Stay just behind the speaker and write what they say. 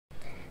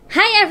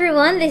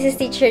everyone, this is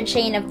Teacher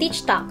Jane of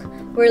Teach Talk,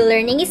 where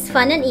learning is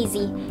fun and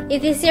easy.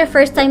 If this is your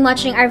first time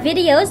watching our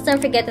videos, don't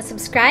forget to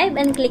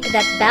subscribe and click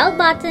that bell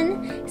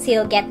button so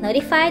you'll get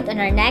notified on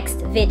our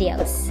next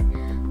videos.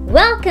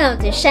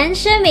 Welcome to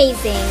Shensha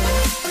Amazing!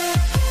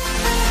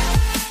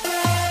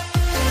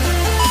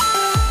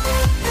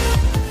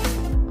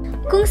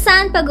 Kung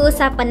saan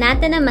pag-uusapan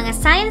natin ang mga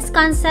science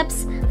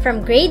concepts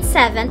from grade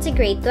 7 to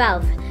grade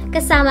 12,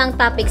 kasama ang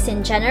topics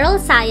in general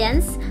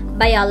science,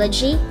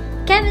 biology,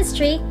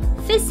 chemistry,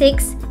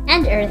 physics,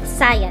 and earth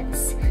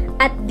science.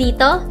 At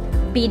dito,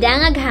 bida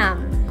ang agham.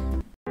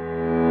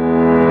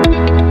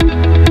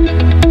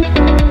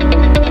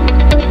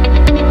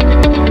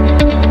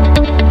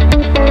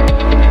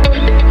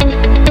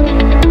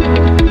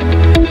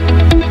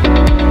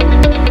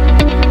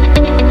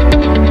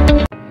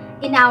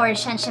 In our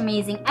Shensha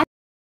Amazing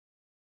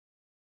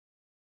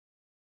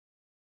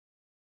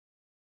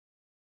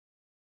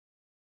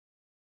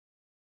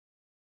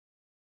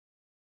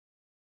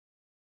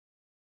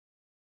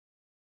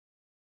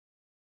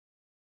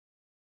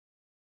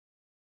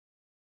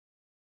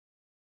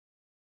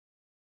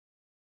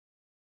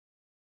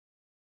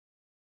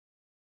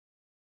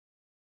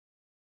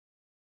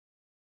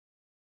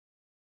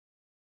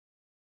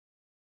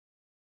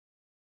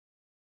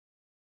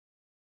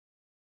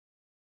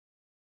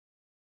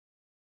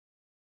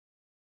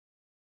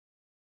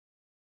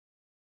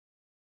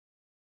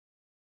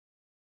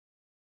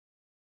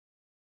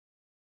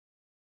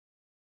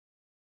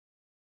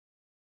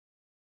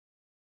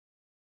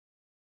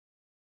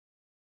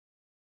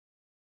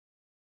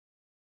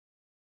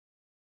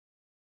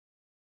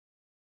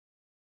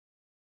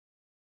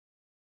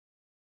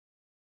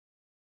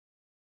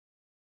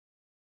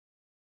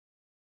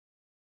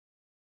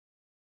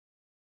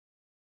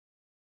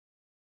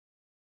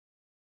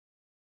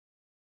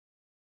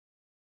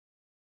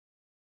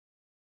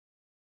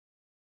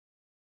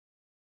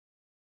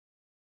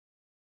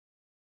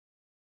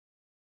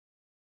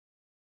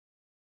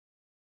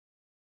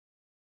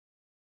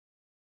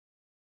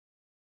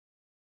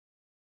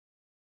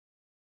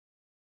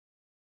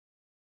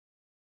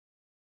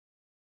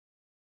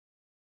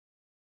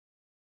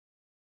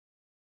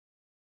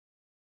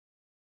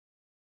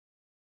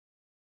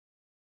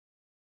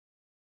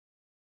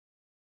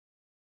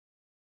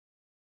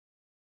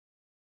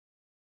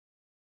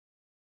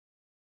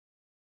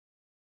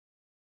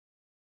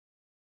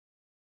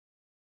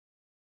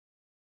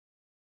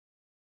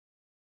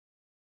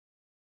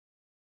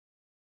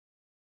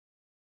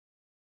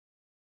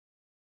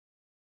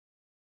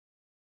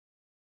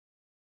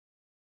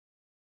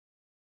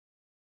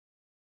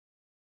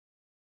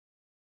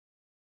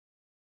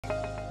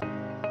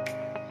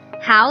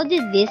How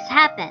did this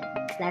happen?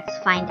 Let's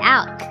find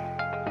out.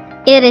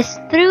 It is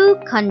through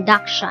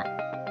conduction.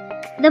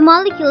 The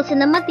molecules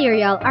in a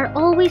material are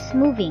always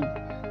moving.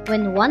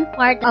 When one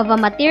part of a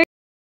material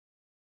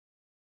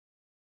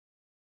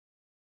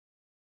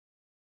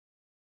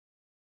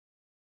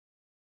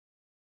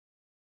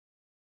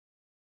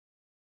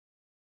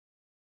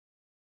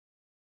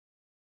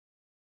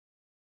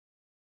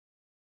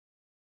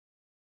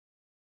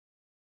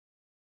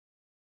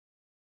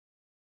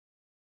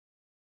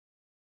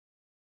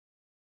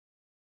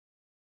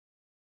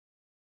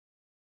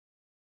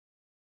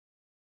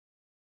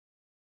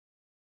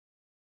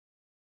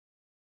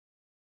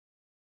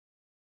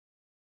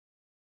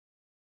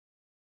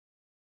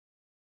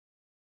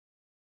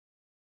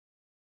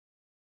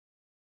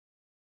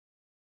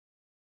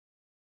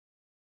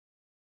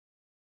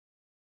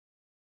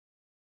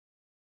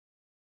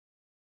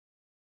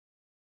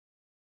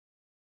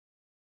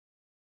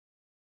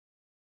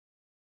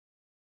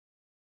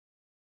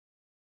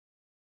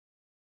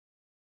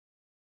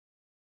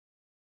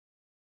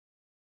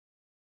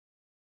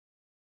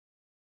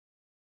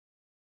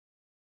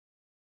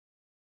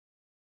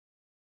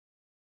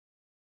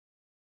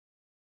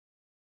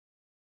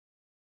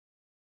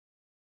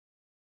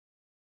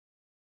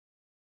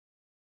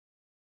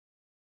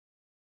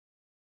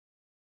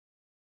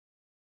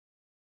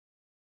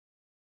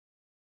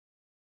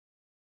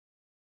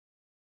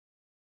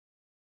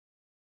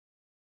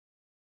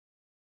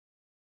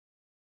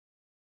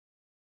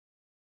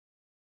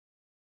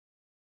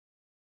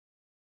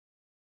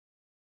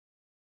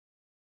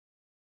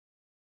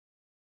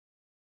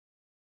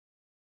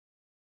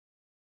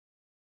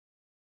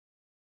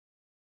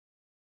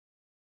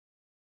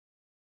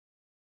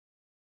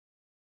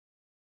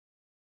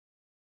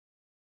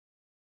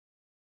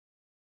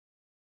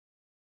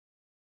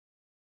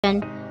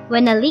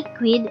when a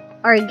liquid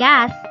or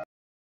gas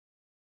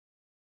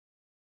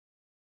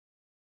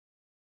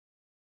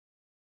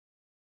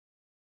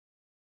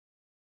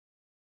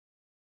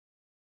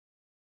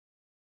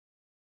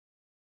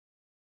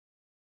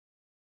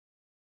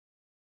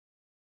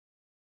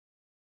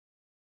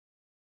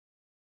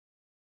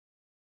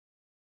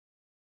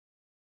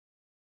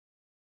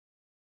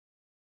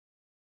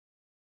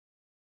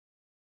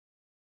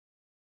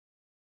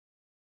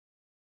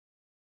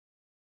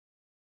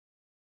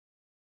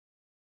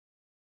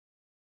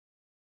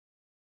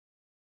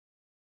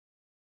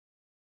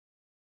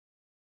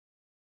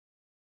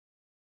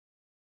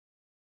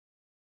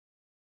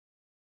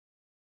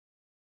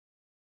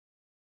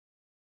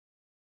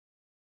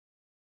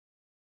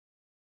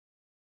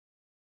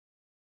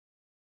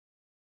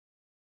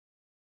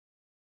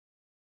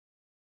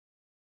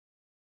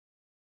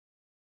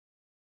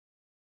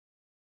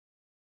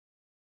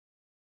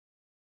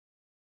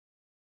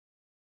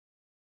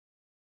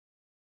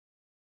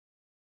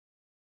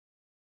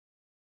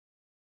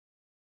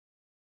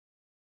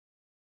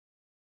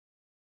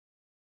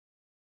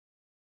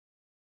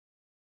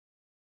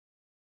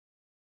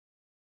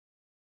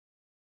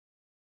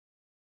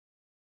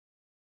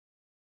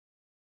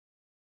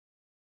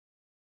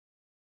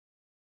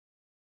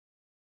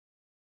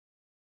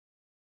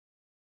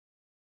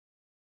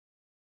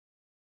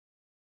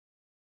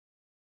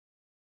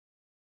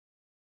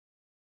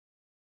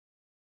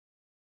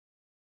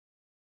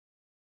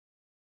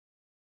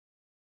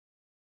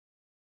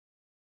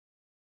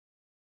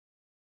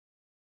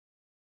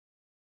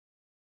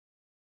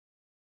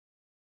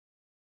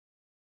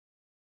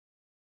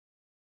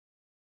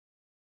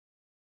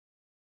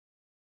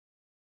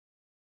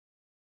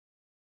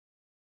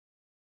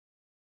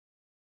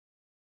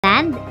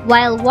land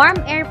while warm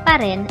air pa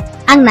rin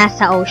ang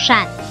nasa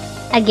ocean.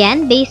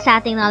 Again, based sa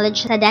ating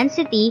knowledge sa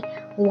density,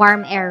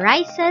 warm air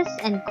rises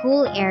and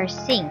cool air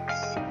sinks.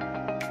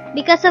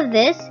 Because of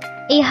this,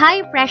 a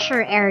high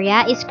pressure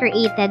area is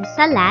created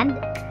sa land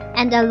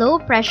and a low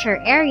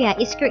pressure area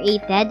is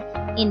created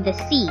in the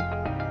sea.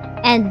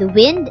 And the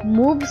wind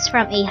moves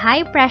from a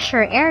high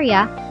pressure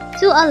area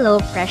to a low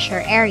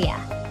pressure area.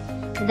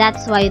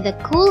 That's why the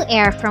cool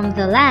air from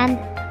the land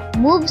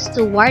moves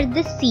toward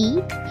the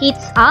sea,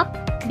 heats up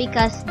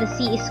because the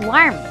sea is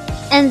warm.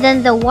 And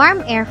then the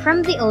warm air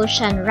from the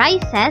ocean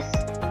rises,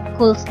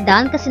 cools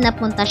down kasi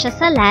napunta siya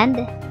sa land,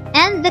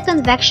 and the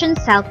convection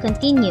cycle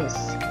continues.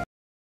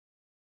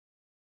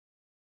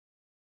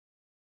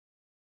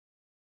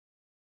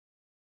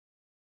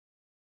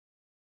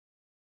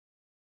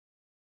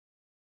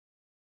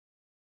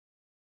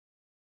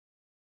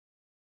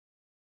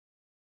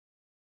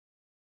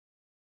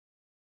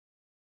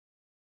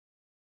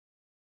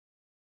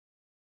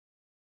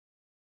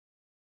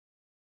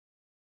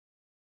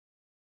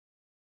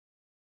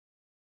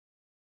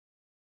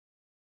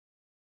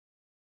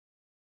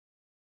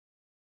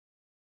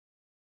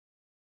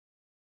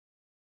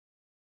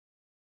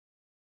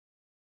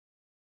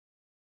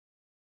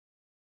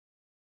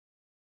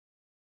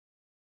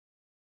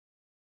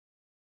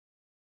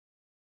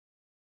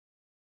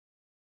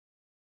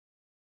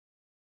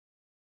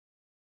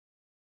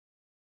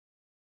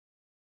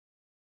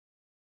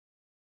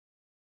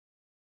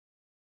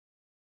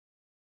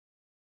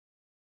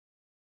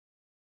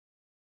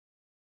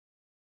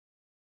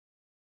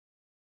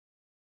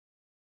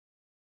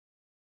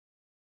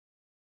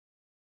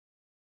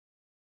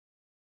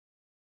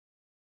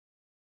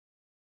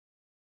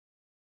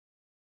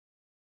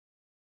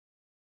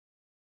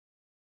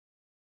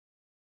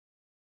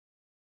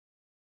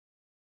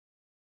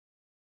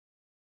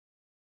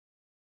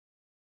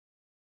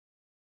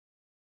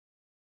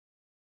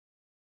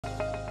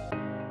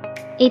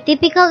 A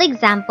typical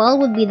example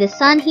would be the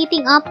sun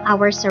heating up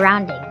our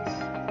surroundings.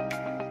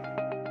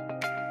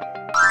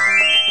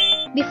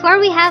 Before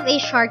we have a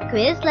short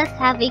quiz, let's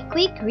have a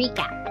quick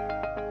recap.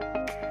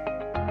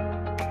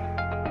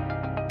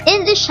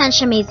 In this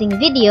Shansh Amazing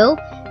video,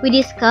 we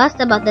discussed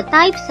about the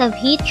types of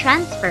heat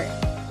transfer.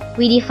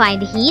 We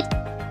defined heat,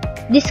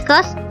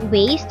 discussed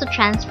ways to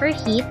transfer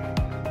heat,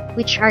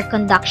 which are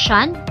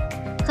conduction,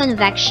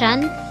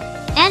 convection,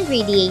 and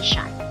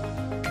radiation.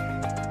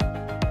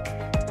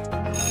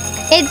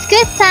 It's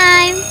quiz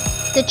time!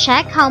 To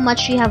check how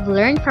much you have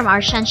learned from our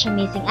Shansh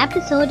Amazing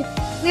episode,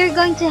 we are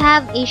going to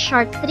have a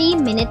short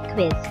 3-minute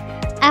quiz.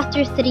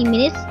 After 3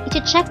 minutes,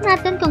 i-check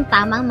natin kung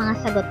tama ang mga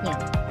sagot niyo.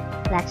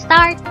 Let's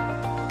start!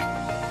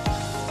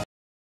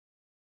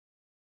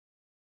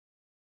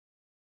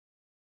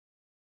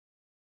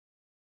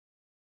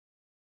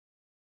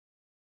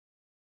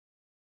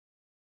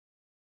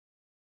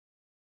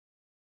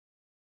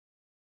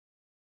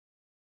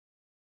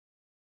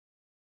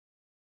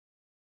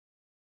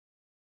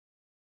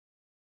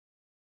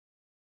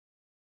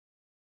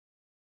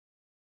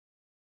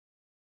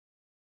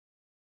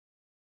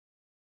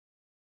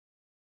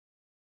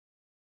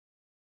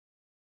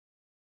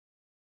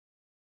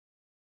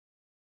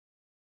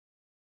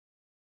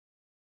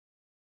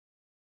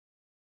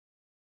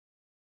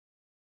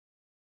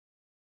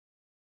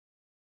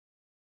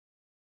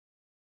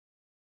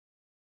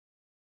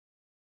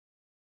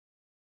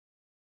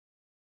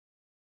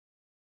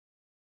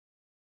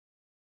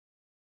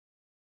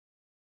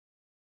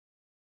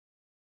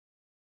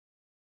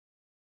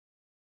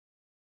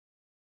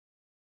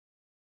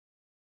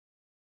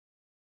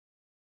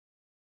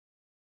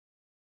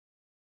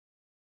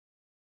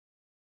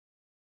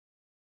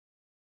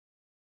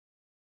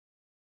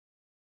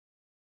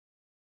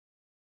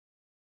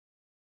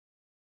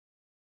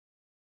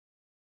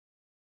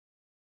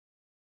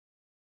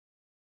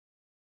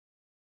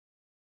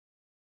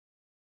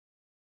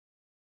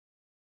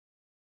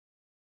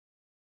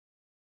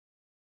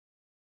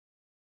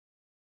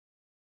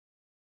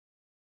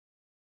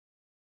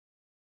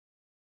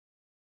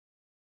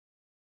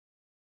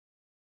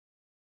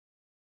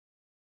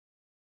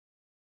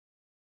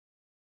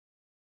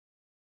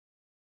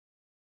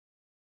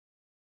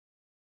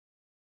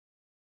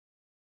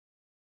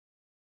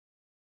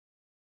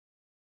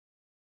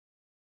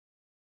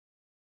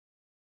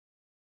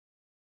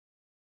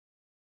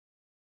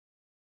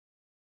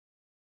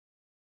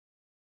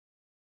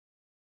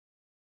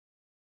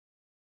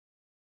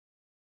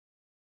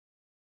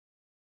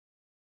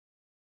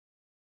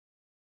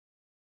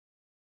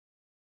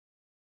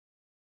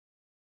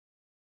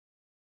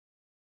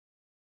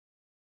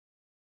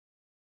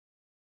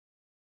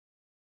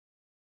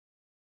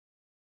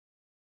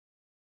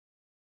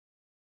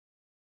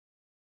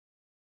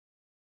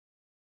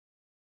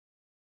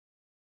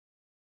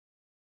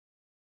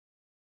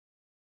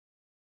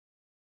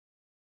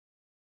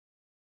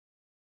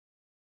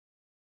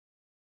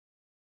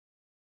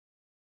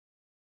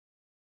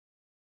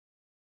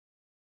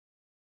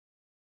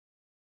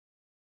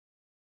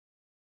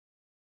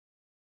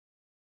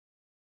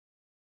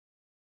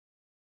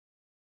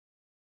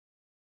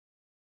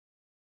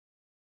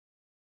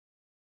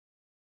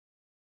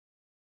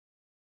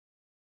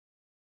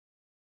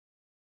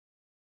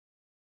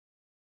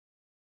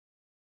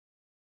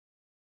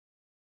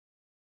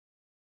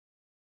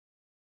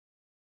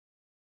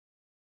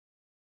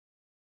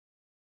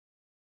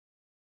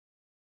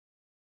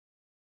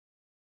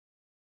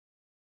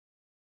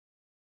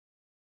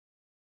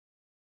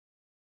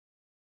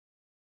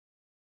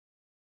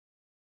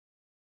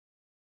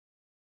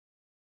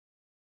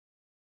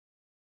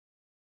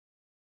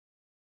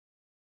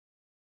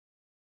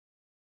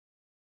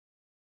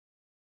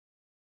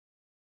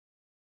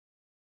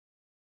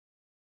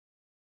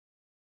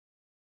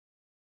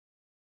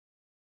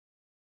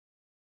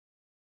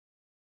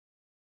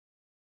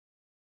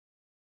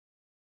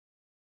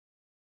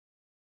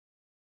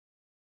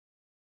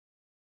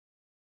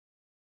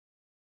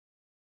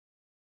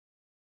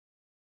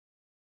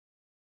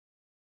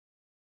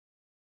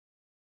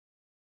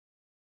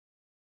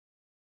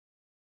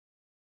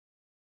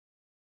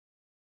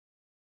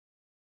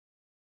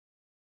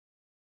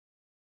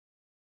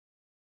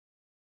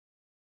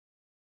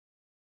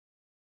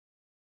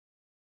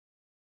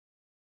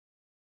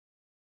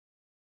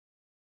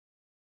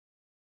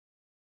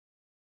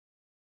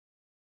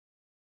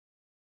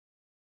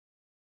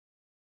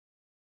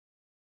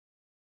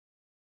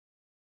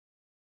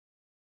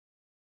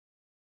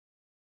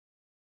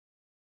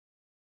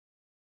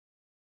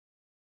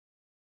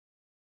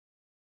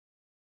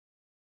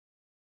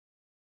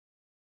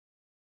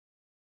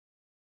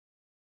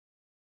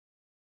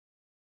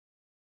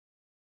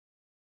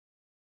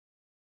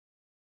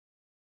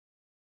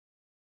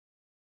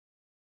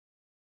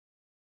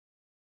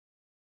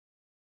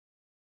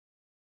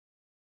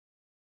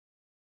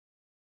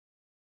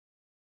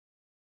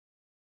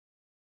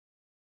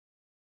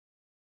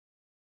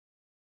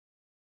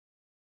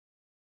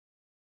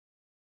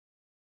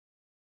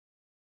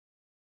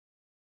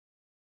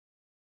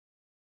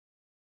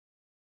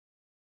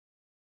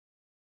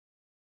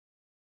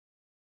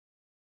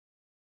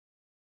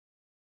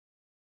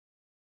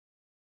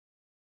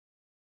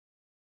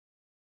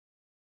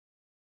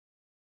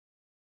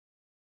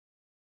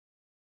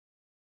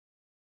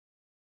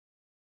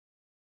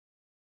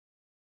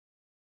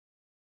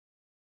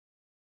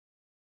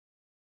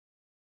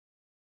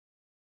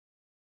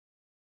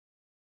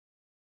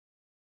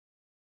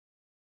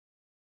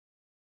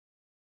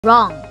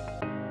 Wrong,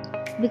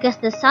 because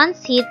the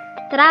sun's heat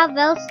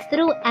travels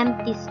through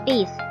empty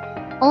space,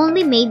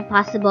 only made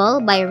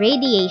possible by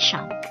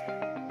radiation.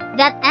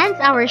 That ends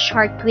our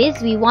short quiz.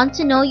 We want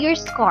to know your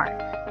score.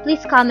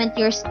 Please comment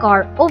your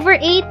score over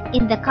 8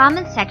 in the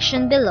comment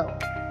section below.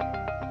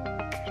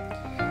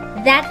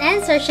 That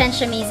ends our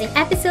Science Amazing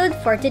episode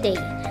for today.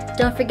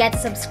 Don't forget to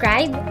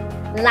subscribe,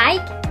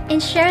 like,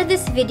 and share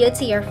this video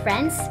to your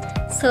friends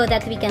so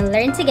that we can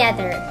learn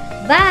together.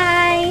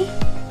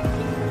 Bye!